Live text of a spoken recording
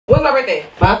When's my birthday?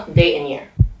 Month, date, and year.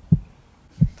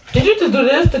 Did you just do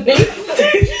this to think? You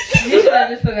should have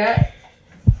just forgot.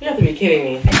 You have to be kidding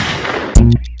me.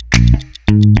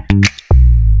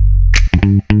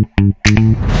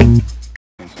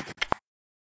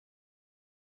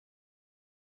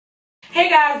 Hey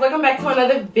guys, welcome back to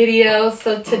another video.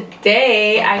 So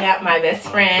today I got my best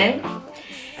friend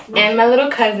and my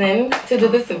little cousin to do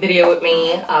this video with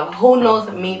me of who knows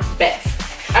me best.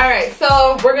 Alright,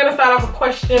 so we're gonna start off with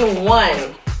question 1.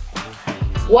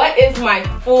 What is my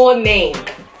full name?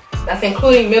 That's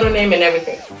including middle name and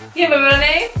everything. You have a middle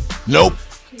name? Nope.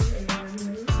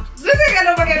 This ain't got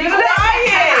no fucking middle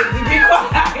Be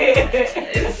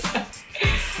quiet!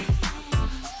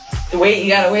 Wait, you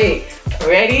gotta wait.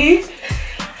 Ready?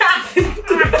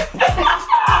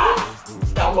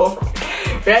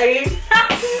 Ready?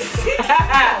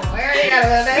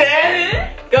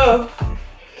 Set, go.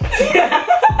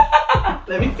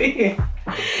 Let me see. Wrong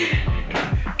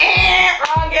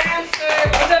answer.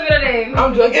 What's your middle name?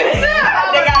 I'm joking. They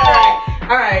got it right.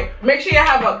 Alright, make sure you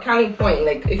have a counting point.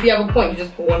 Like, if you have a point, you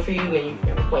just put one for you, and then you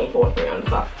have a point, put one for you on the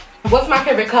top. What's my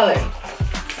favorite color?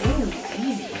 Ooh,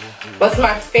 easy. What's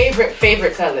my favorite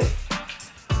color?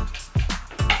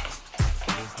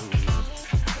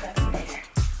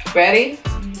 Ready?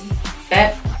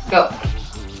 Set, go.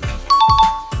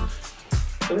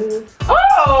 Blue.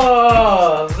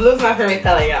 Oh, blue's my favorite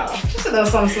color, y'all. Just a little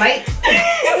something slight.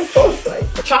 So slight.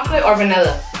 Chocolate or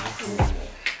vanilla?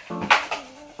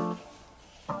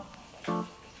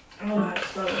 I don't know how to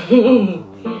spell it.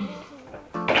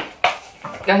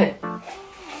 Go ahead.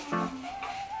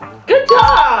 Good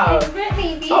job.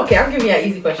 Baby. Okay, I'll give you an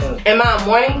easy question. Am I a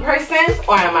morning person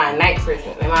or am I a night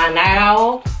person? Am I a night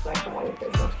owl? Like a morning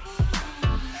person.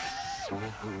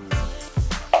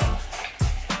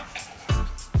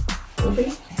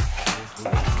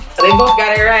 They both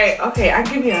got it right. Okay, I'll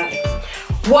give you that.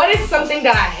 What is something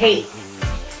that I hate?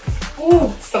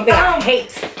 Ooh, something I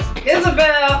hate.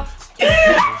 Isabel.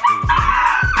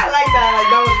 I like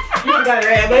that. You got it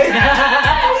right.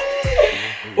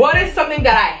 What is something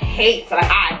that I hate? That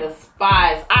I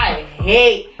despise. I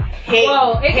hate.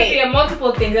 Well, it could be a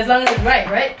multiple things as long as it's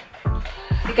right?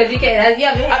 Because you can't.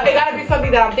 Yeah. It gotta be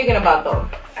something that I'm thinking about though.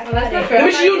 That's not fair. Let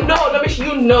me see you know. Let me see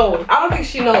you know. I don't think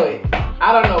she know it.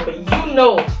 I don't know, but you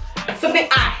know something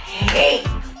I hate.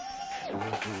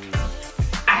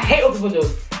 I hate what people do.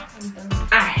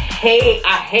 I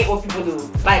hate what people do.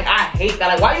 Like I hate that.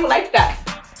 Like why do you like that?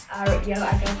 Yeah,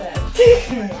 I got that.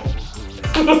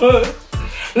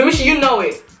 Let me see you know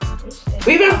it.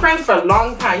 We've been friends for a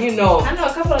long time. You know. I know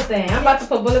a couple of things. I'm about to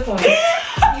put bullet points.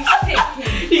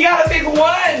 You gotta pick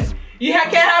one. You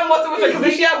can't have multiple choice because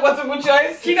if she has multiple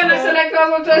choice, She gonna select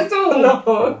multiple choice too.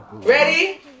 No.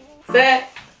 Ready, set,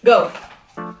 go.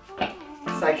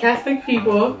 Sarcastic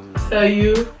people tell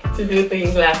you to do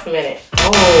things last minute.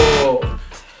 Oh.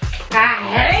 I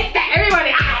hate that. Everybody,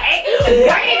 I hate.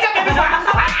 Why you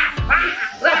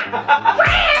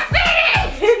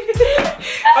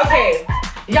Okay,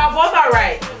 y'all both are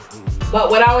right.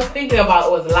 But what I was thinking about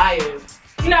was liars.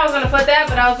 You know I was gonna put that,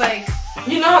 but I was like,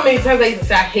 you know how many times I used to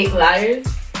say I hate liars?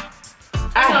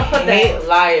 I hate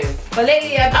liars. But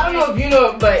lately, I don't know if you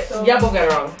know it, but y'all both got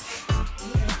it wrong.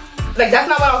 Like, that's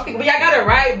not what I was thinking. But y'all got it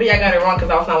right, but y'all got it wrong because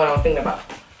that's not what I was thinking about.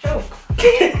 joke.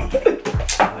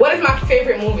 What is my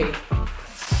favorite movie?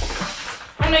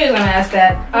 I knew you was gonna ask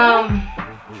that.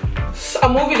 A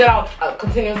movie that I'll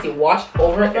continuously watch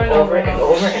over and over and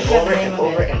over and over and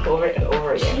over and over and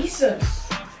over again. Jesus.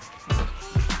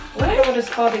 What is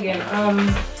called again?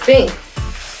 Think.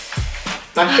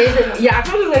 My favorite. Yeah, I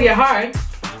told you it's gonna get hard.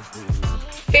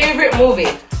 Favorite movie.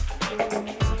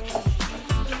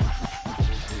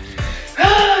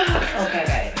 Okay,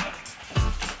 got it.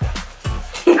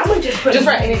 I'm gonna just put. Just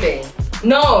write anything.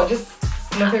 No, just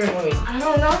my favorite movie. I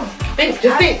don't know. Think.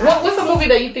 Just think. What's a movie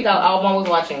that you think I'm always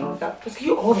watching? Because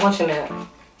you always watching that.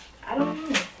 I don't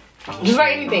know. Just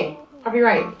write anything. I'll be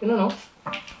right. You don't know.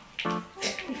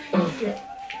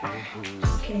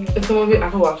 It's a movie I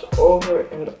can watch over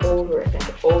and over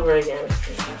and over again.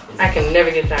 I can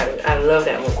never get tired of it. I love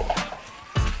that movie.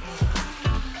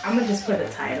 I'm gonna just put a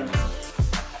title.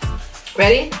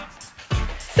 Ready?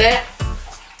 Set.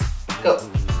 Go.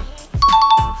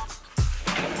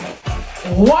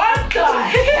 What the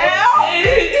hell?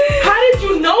 How did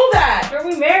you know that? Girl,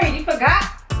 we married. You forgot?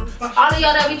 All of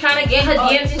y'all that be trying to get her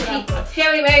DMs and she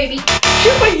already married me.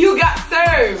 But you got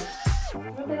served.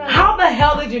 How the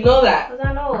hell did you know that? Because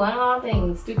I know all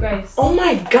things through Christ. Oh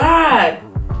my god.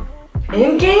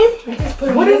 Endgame?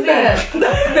 What is that?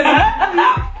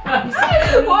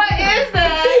 What is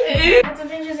that? That's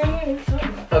Avengers Endgame.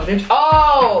 Avengers.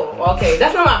 Oh, okay.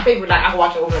 That's not my favorite. Like I can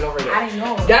watch it over and over again. I didn't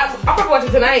know. I'll probably watch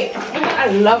it tonight. I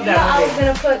love that I was movie.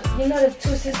 gonna put, the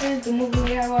Two Sisters, the movie we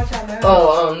gotta watch out.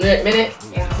 Oh, minute.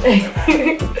 Yeah.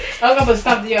 I was gonna put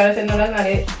Stomp the Yard. I said no, that's not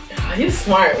it. Oh, you're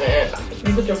smart, man.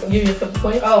 You put give yourself a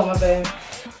point. Oh my bad.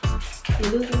 You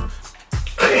losing?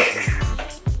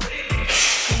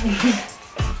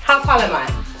 How tall am I?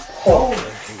 Oh.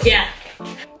 Yeah.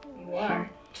 You are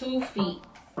 2 feet.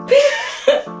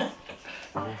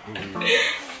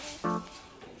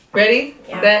 Ready?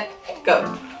 Yeah. Set,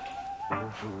 go.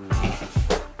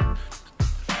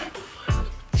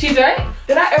 She's right?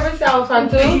 Did I ever say I was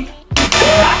 5'2"?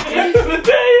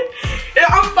 Yeah,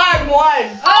 I'm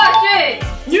 5'1". Oh shit!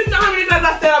 You know how many times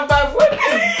I said I'm 5'1"?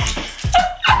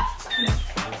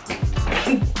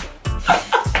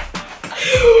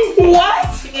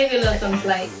 What? She gave you a little something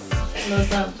like, a little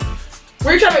something.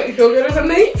 Were you trying to make me feel good or something?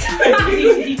 I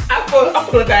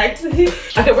feel attacked.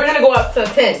 Okay, we're gonna go up to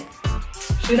 10.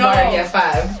 She's already at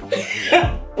 5.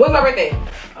 When's my birthday?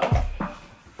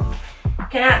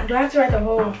 Do I have to write the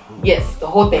whole? Yes, the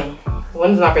whole thing.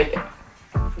 When's my birthday?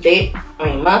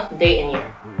 Month, date, and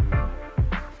year.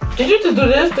 Did you just do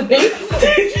this to think? I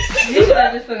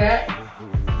just forgot.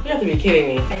 You have to be kidding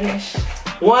me. Finish.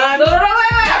 1. No, wait. No,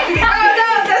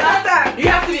 that's not that. You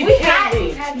have to be kidding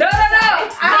me. No.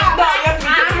 I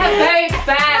have very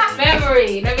bad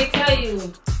memory. Let me tell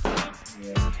you.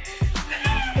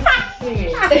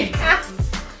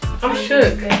 I'm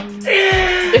shook.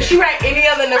 If she write any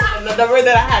other number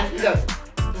that I had, go.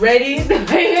 Ready? I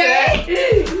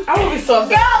will be so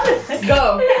upset.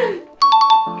 Go.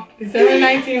 December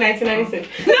 19, 1996.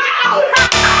 No!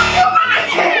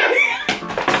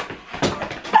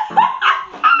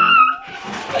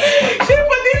 She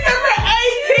put December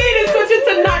 18 and switch it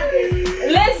to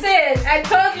 9. Listen, I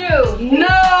told you.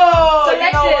 No! Selective.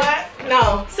 You know what? No.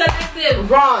 Selective.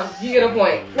 Wrong. You get a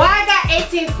point. Where I got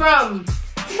 18 from?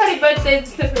 Somebody's birthday is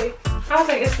specific. I was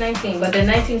like, it's 19, but the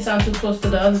 19 sounds too close to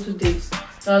the other 2 dates.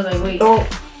 So I was like, wait.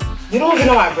 You don't even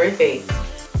know my birthday.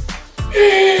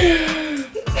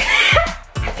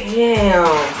 Damn.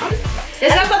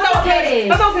 It's I thought that was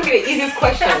complicated. gonna be the easiest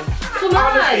question. Too much. I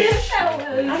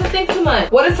don't think too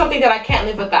much. What is something that I can't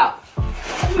live without?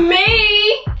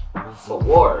 Me. So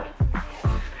war.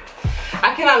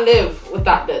 I cannot live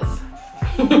without this.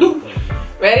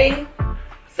 Ready,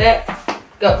 set,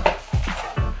 go.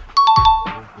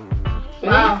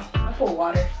 Wow. I put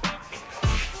water.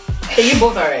 Okay, you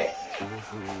both are right.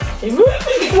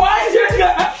 Why is your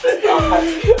glasses so much?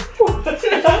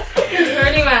 It's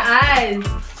hurting my eyes.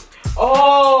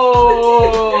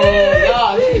 Oh,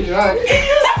 y'all, she's drunk.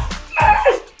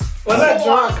 Well, not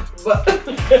drunk, but.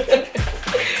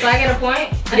 So I get a point?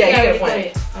 Yeah, you get a point.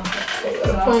 Okay.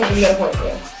 You got a point,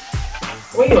 yeah.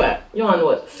 Where you at? You on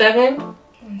what? 7?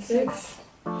 6.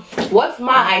 What's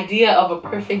my idea of a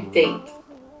perfect date?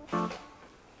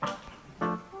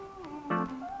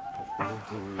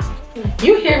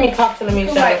 You hear me talk to the man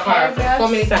in the car for so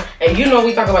many times, and you know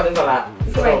we talk about this a lot.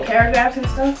 So, like paragraphs and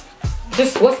stuff?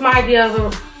 Just what's my idea of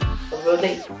a real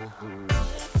date?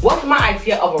 What's my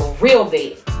idea of a real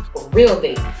date? A real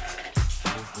date.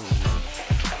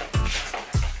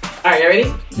 All right, you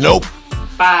ready? Nope.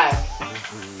 5,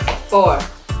 4,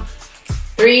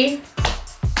 3,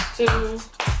 2, 1.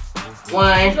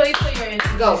 So you put your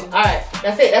answer. Go. All right.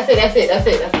 That's it.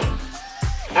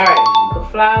 All right. The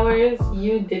flowers.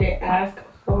 You didn't ask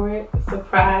for it.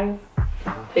 Surprise.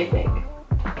 Picnic.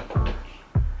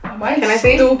 Why can I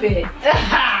say? Stupid.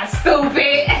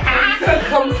 Stupid.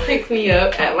 Comes pick me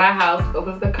up at my house.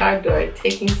 Opens the car door.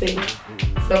 Take me to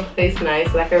someplace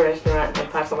nice, like a restaurant, and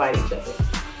talk about each other.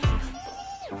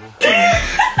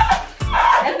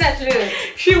 That's not true.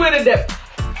 She went a dip.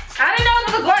 I didn't know it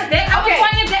was a girl's date. I was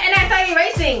pointing at and I started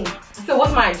erasing. So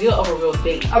what's my idea of a real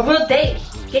date? A real date.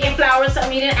 Getting flowers,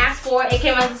 something you didn't ask for. It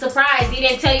came as a surprise. He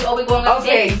didn't tell you, oh, we're going on a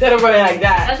date. Okay, you didn't run it like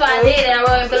that. That's what I did, and I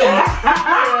wrote it.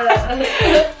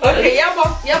 Okay, y'all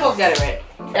both got it right.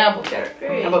 Y'all both got it.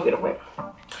 Y'all both get a point.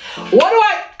 What do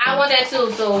I want that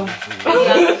too, so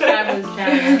subscribers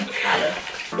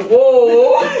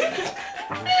Whoa.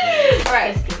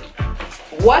 Alright.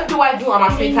 What do I do on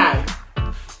my free time?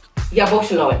 Y'all both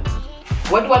should know it.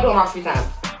 What do I do on my free time?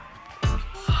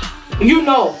 You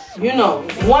know.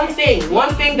 One thing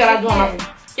that I do on my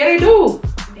yeah, they do.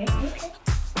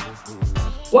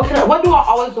 What do I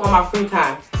always do on my free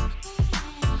time?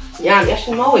 Yeah, y'all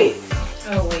should know it.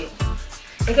 Oh wait.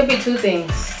 It could be 2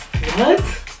 things. What?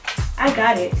 I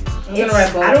got it. I'm gonna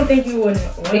write both. I don't think you would.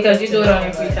 Because you do it on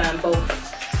your free time, both.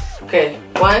 Okay.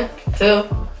 1, 2,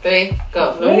 3,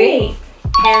 go. Wait.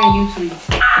 Hair and YouTube.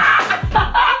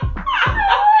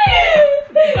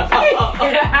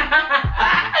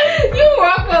 You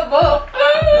rock for both.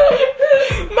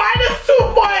 Minus 2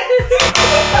 points.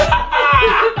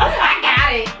 I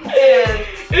got it.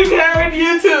 Yeah. It's hair and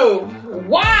YouTube.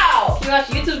 Wow. She watch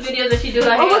YouTube videos and she do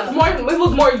her hair. It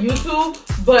was more YouTube,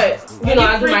 but you know I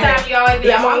do free my time, hair. you always be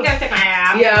Yeah, like, I'm gonna take my hair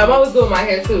out. Yeah, I'm always doing my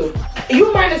hair too.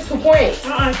 You minus 2 points.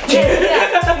 Can't do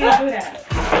that. Can't do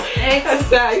that. That's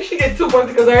sad. You should get 2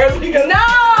 points because I heard because No.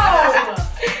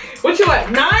 What you at?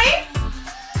 9?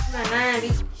 Not 9,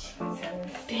 bitch.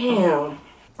 Damn.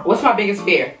 What's my biggest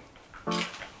fear?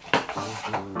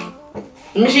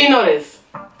 Let me see you know this.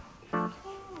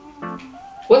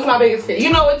 What's my biggest fear?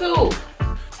 You know it too.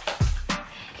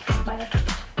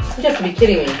 You have to be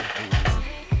kidding me.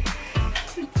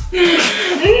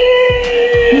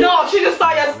 No, she just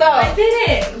saw your stuff. I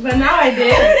didn't, but now I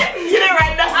did. You didn't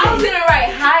write nothing. I was gonna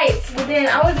write heights, but then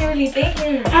I wasn't really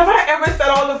thinking. Have I ever said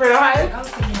all the afraid of heights? I was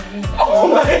thinking of Oh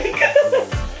my god.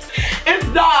 It's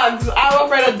dogs. I'm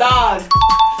afraid of dogs.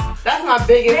 That's my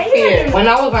biggest fear. When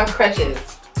I was on crutches,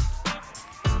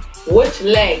 which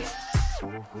leg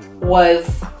was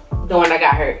the one that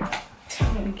got hurt?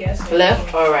 Let me guess.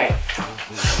 Left or right?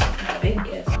 Big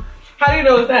guess. How do you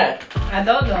know it's that? I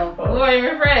don't know. We weren't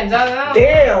even friends. I don't know.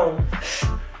 Damn.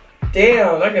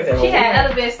 Damn. Like I said, She had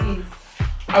other besties.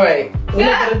 Alright. We're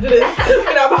not gonna do this.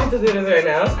 We're not about to do this right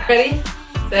now. Ready?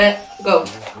 Set. Go.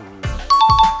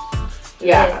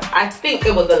 Yeah. I think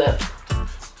it was the left.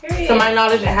 Period. To my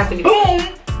knowledge, it had to be. Boom!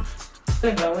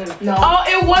 No. Oh,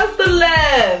 it was the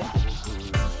left.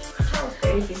 That was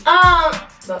crazy.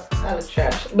 No, that was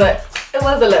trash. But it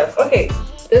was the left. Okay.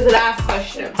 This is the last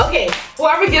question. Okay,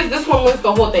 whoever gets this one wins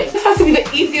the whole thing. This has to be the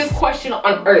easiest question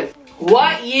on earth.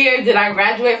 What year did I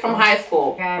graduate from high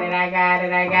school? Got it, I got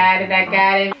it, I got it, I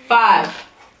got it. 5,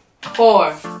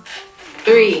 4,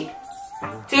 3,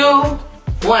 2,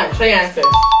 1. Show your answer.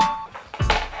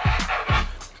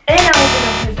 And I was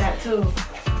gonna put that too.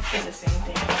 It's the same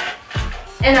thing.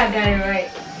 And I got it right.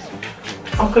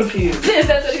 I'm confused. Is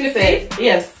that what you said?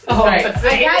 Yes. Oh, right. I got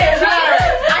it right.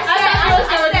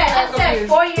 I said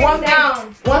 4 years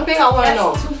down. One thing I want to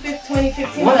know. That's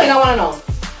 2015. One thing I want to know.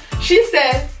 She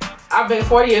said, I've been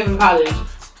 4 years in college.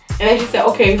 And then she said,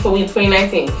 okay, so we in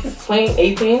 2019. She's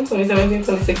 2018, 2017,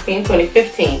 2016,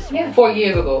 2015. Yeah. 4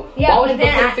 years ago. Yeah, why would but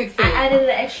you put then 2016? I added an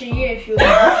extra year if you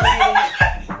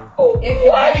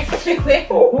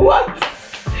What?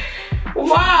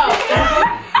 Wow.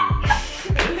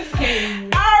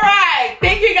 Alright.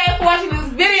 Thank you guys for watching this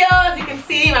video. As you can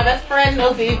see, my best friend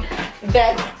knows the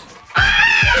best.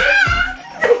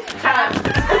 I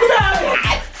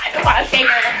don't want to shake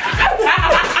her.